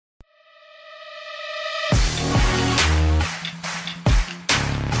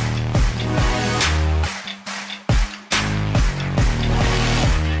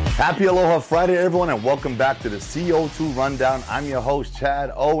Happy Aloha Friday, everyone, and welcome back to the CO2 Rundown. I'm your host,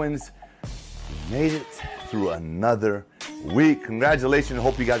 Chad Owens. We made it through another week. Congratulations. I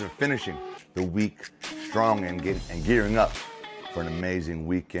hope you guys are finishing the week strong and gearing up for an amazing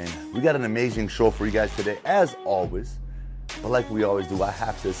weekend. We got an amazing show for you guys today, as always. But like we always do, I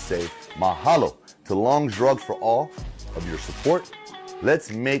have to say mahalo to Long's Drugs for all of your support.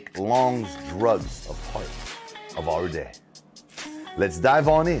 Let's make Long's Drugs a part of our day. Let's dive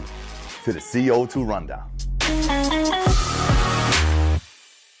on in to the CO2 Rundown.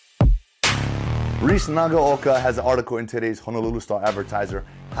 Reese Nagaoka has an article in today's Honolulu Star Advertiser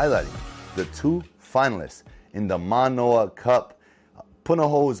highlighting the two finalists in the Manoa Cup,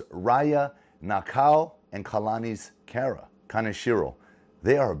 Punahou's Raya Nakao and Kalani's Kara Kaneshiro.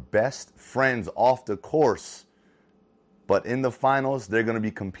 They are best friends off the course, but in the finals, they're going to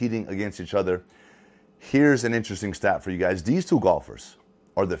be competing against each other. Here's an interesting stat for you guys. These two golfers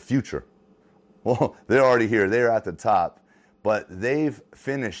are the future. Well, they're already here. They're at the top, but they've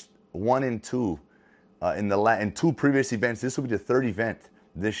finished 1 and 2 in two previous events. This will be the third event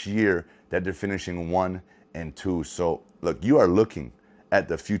this year that they're finishing 1 and 2. So, look, you are looking at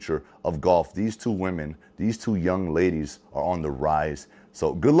the future of golf. These two women, these two young ladies are on the rise.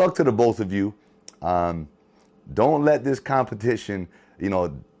 So, good luck to the both of you. Don't let this competition,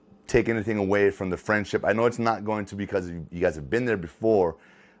 take anything away from the friendship. I know it's not going to because you guys have been there before,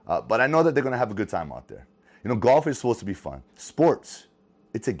 but I know that they're going to have a good time out there. Golf is supposed to be fun. Sports,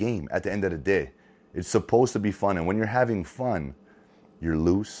 it's a game at the end of the day. It's supposed to be fun, and when you're having fun, you're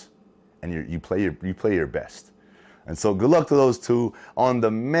loose and you play your best. And so good luck to those two. On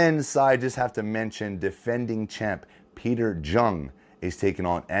the men's side, just have to mention defending champ Peter Jung is taking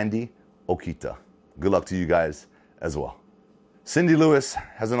on Andy Okita. Good luck to you guys as well. Cindy Lewis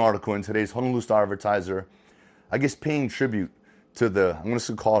has an article in today's Honolulu Star Advertiser, I guess paying tribute to I'm going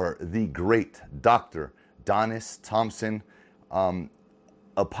to call her the great Dr. Donis Thompson,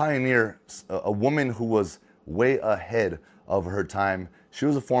 a pioneer, a woman who was way ahead of her time. She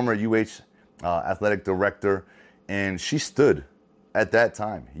was a former UH athletic director, and she stood at that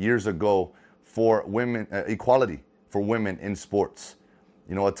time, years ago, for women, equality for women in sports.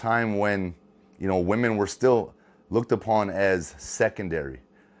 A time when, women were still looked upon as secondary.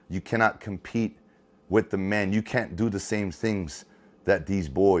 You cannot compete with the men. You can't do the same things that these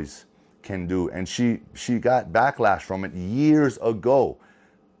boys can do. And she got backlash from it years ago.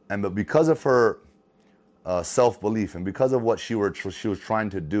 But because of her self-belief and because of what she was trying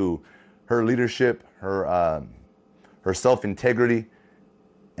to do, her leadership, her self-integrity,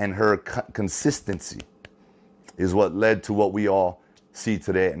 and her consistency is what led to what we all see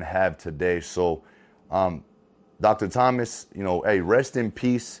today and have today. So, Dr. Thomas, hey, rest in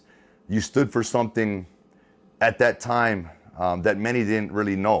peace. You stood for something at that time that many didn't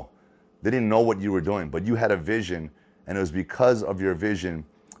really know. They didn't know what you were doing, but you had a vision, and it was because of your vision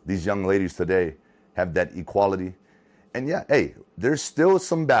these young ladies today have that equality. And yeah, hey, there's still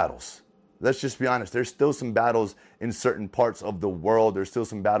some battles. Let's just be honest. There's still some battles in certain parts of the world. There's still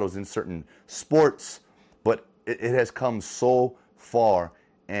some battles in certain sports, but it has come so far.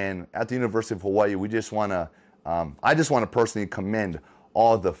 And at the University of Hawaii, we just want to I just want to personally commend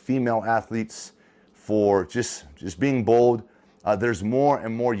all the female athletes for just being bold. There's more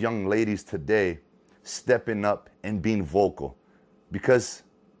and more young ladies today stepping up and being vocal because,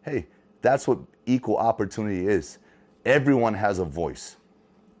 hey, that's what equal opportunity is. Everyone has a voice.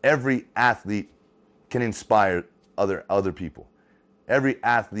 Every athlete can inspire other people. Every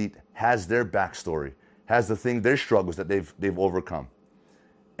athlete has their backstory, has their struggles that they've overcome.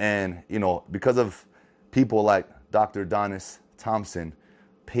 And, because of people like Dr. Donis Thompson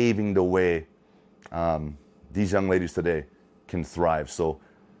paving the way, these young ladies today can thrive. So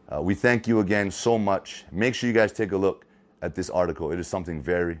we thank you again so much. Make sure you guys take a look at this article. It is something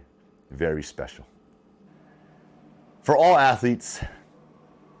very, very special. For all athletes,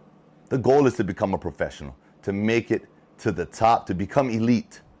 the goal is to become a professional, to make it to the top, to become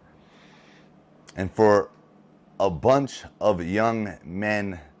elite. And for a bunch of young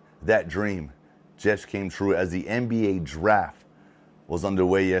men, that dream just came true as the NBA draft was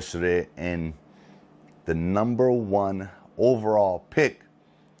underway yesterday, and the number 1 overall pick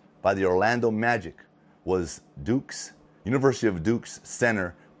by the Orlando Magic was University of Duke's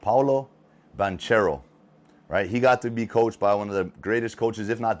center, Paolo Banchero. Right? He got to be coached by one of the greatest coaches,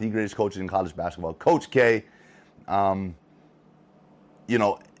 if not the greatest coaches in college basketball, Coach K.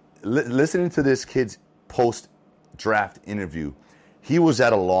 Listening to this kid's post-draft interview, he was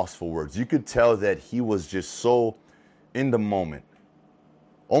at a loss for words. You could tell that he was just so in the moment,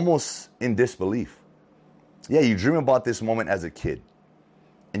 almost in disbelief. Yeah, you dream about this moment as a kid.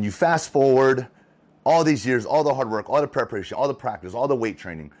 And you fast forward all these years, all the hard work, all the preparation, all the practice, all the weight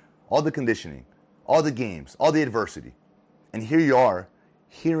training, all the conditioning, all the games, all the adversity. And here you are,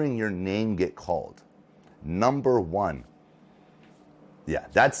 hearing your name get called. Number one. Yeah,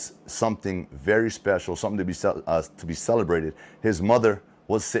 that's something very special, something to be celebrated. His mother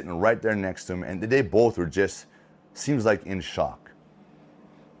was sitting right there next to him, and they both were just, seems like, in shock.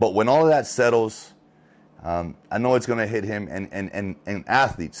 But when all of that settles, I know it's going to hit him and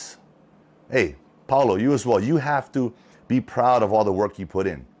athletes. Hey, Paulo, you as well. You have to be proud of all the work you put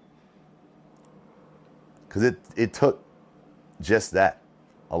in. Because it took just that.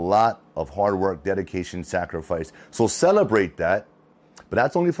 A lot of hard work, dedication, sacrifice. So celebrate that. But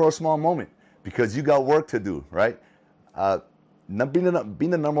that's only for a small moment because you got work to do, right? Being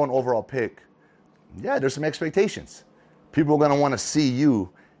the number one overall pick, yeah, there's some expectations. People are going to want to see you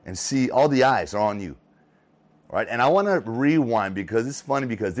and see all the eyes are on you, right? And I want to rewind because it's funny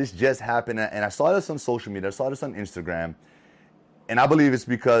because this just happened. And I saw this on social media. I saw this on Instagram. And I believe it's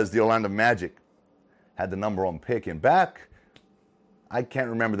because the Orlando Magic had the number one pick. And back, I can't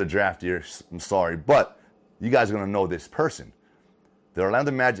remember the draft year. I'm sorry. But you guys are going to know this person. The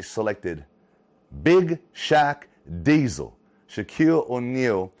Orlando Magic selected Big Shaq Diesel, Shaquille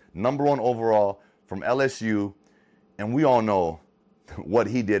O'Neal, number one overall from LSU. And we all know what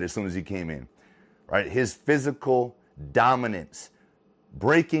he did as soon as he came in, right? His physical dominance,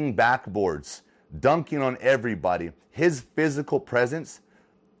 breaking backboards, dunking on everybody. His physical presence,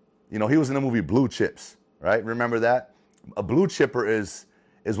 you know, he was in the movie Blue Chips, right? Remember that? A blue chipper is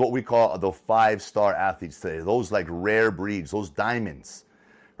what we call the 5-star athletes today. Those like rare breeds, those diamonds,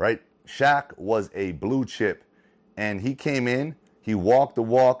 right? Shaq was a blue chip, and he came in, he walked the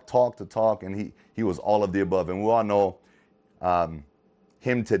walk, talked the talk, and he was all of the above. And we all know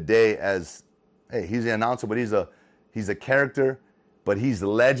him today as, hey, he's an announcer, but he's a character, but he's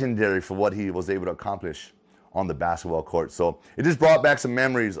legendary for what he was able to accomplish on the basketball court. So it just brought back some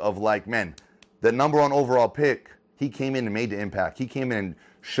memories of like, man, the number one overall pick, he came in and made the impact. He came in and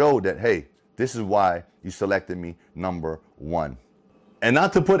showed that, hey, this is why you selected me number one. And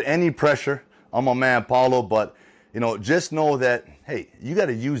not to put any pressure on my man Paulo, but, you know, just know that, hey, you got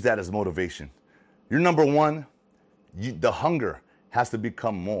to use that as motivation. You're number one. The hunger has to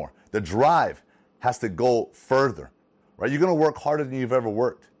become more. The drive has to go further, right? You're going to work harder than you've ever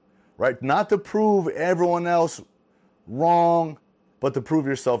worked, right? Not to prove everyone else wrong, but to prove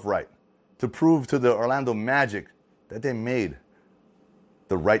yourself right. To prove to the Orlando Magic that they made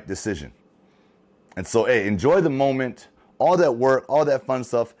the right decision. And so, hey, enjoy the moment, all that work, all that fun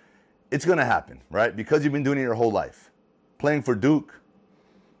stuff. It's going to happen, right? Because you've been doing it your whole life. Playing for Duke,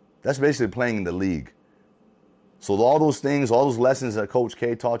 that's basically playing in the league. So all those things, all those lessons that Coach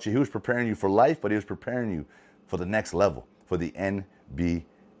K taught you, he was preparing you for life, but he was preparing you for the next level, for the NBA.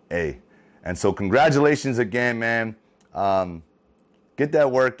 And so congratulations again, man. Get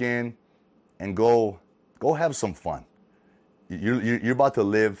that work in and go have some fun. You're about to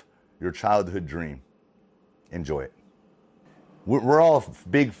live your childhood dream. Enjoy it. We're all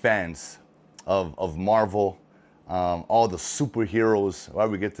big fans of Marvel, all the superheroes, right?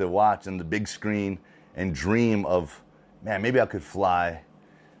 We get to watch on the big screen and dream of, man, maybe I could fly.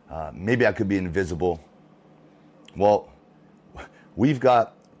 Maybe I could be invisible. Well, we've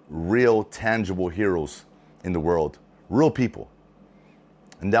got real tangible heroes in the world, real people.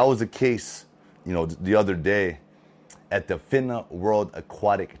 And that was the case, you know, the other day at the FINA World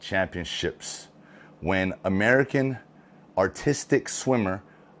Aquatic Championships when American artistic swimmer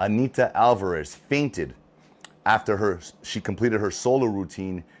Anita Alvarez fainted after she completed her solo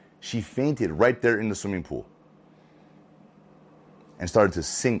routine. She fainted right there in the swimming pool and started to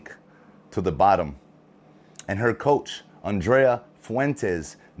sink to the bottom. And her coach, Andrea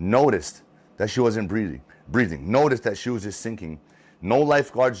Fuentes, noticed that she wasn't breathing, noticed that she was just sinking. No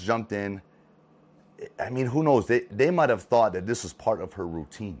lifeguards jumped in. I mean, who knows? They might have thought that this was part of her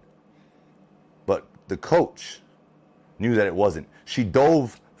routine. But the coach knew that it wasn't. She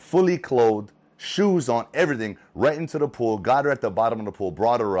dove fully clothed, shoes on, everything, right into the pool, got her at the bottom of the pool,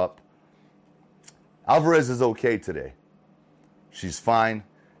 brought her up. Alvarez is okay today. She's fine.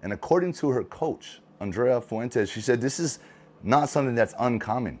 And according to her coach, Andrea Fuentes, she said this is not something that's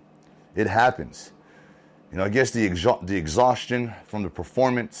uncommon. It happens. You know, I guess the exhaustion from the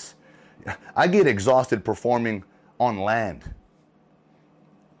performance. I get exhausted performing on land.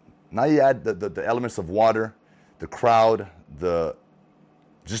 Now you add the elements of water, the crowd,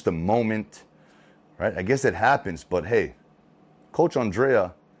 just the moment, right? I guess it happens, but hey, Coach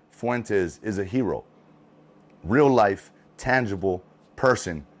Andrea Fuentes is a hero. Real life, tangible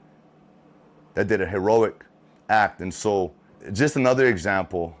person that did a heroic act. And so just another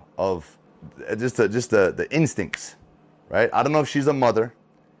example of just the instincts, right? I don't know if she's a mother,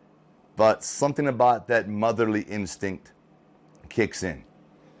 but something about that motherly instinct kicks in.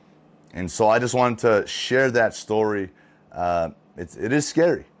 And so I just wanted to share that story. It is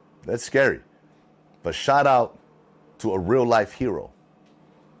scary. That's scary. But shout out to a real life hero,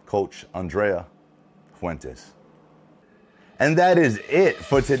 Coach Andrea Fuentes. And that is it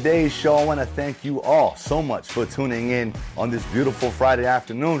for today's show. I want to thank you all so much for tuning in on this beautiful Friday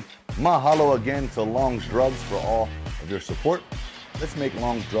afternoon. Mahalo again to Long's Drugs for all of your support. Let's make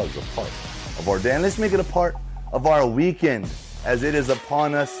Long's Drugs a part of our day. And let's make it a part of our weekend as it is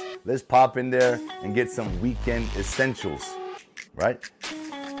upon us. Let's pop in there and get some weekend essentials, right?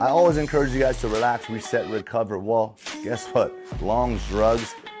 I always encourage you guys to relax, reset, recover. Well, guess what? Long's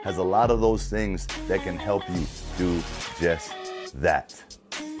Drugs has a lot of those things that can help you do just that.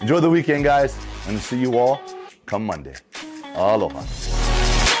 Enjoy the weekend, guys, and see you all come Monday. Aloha.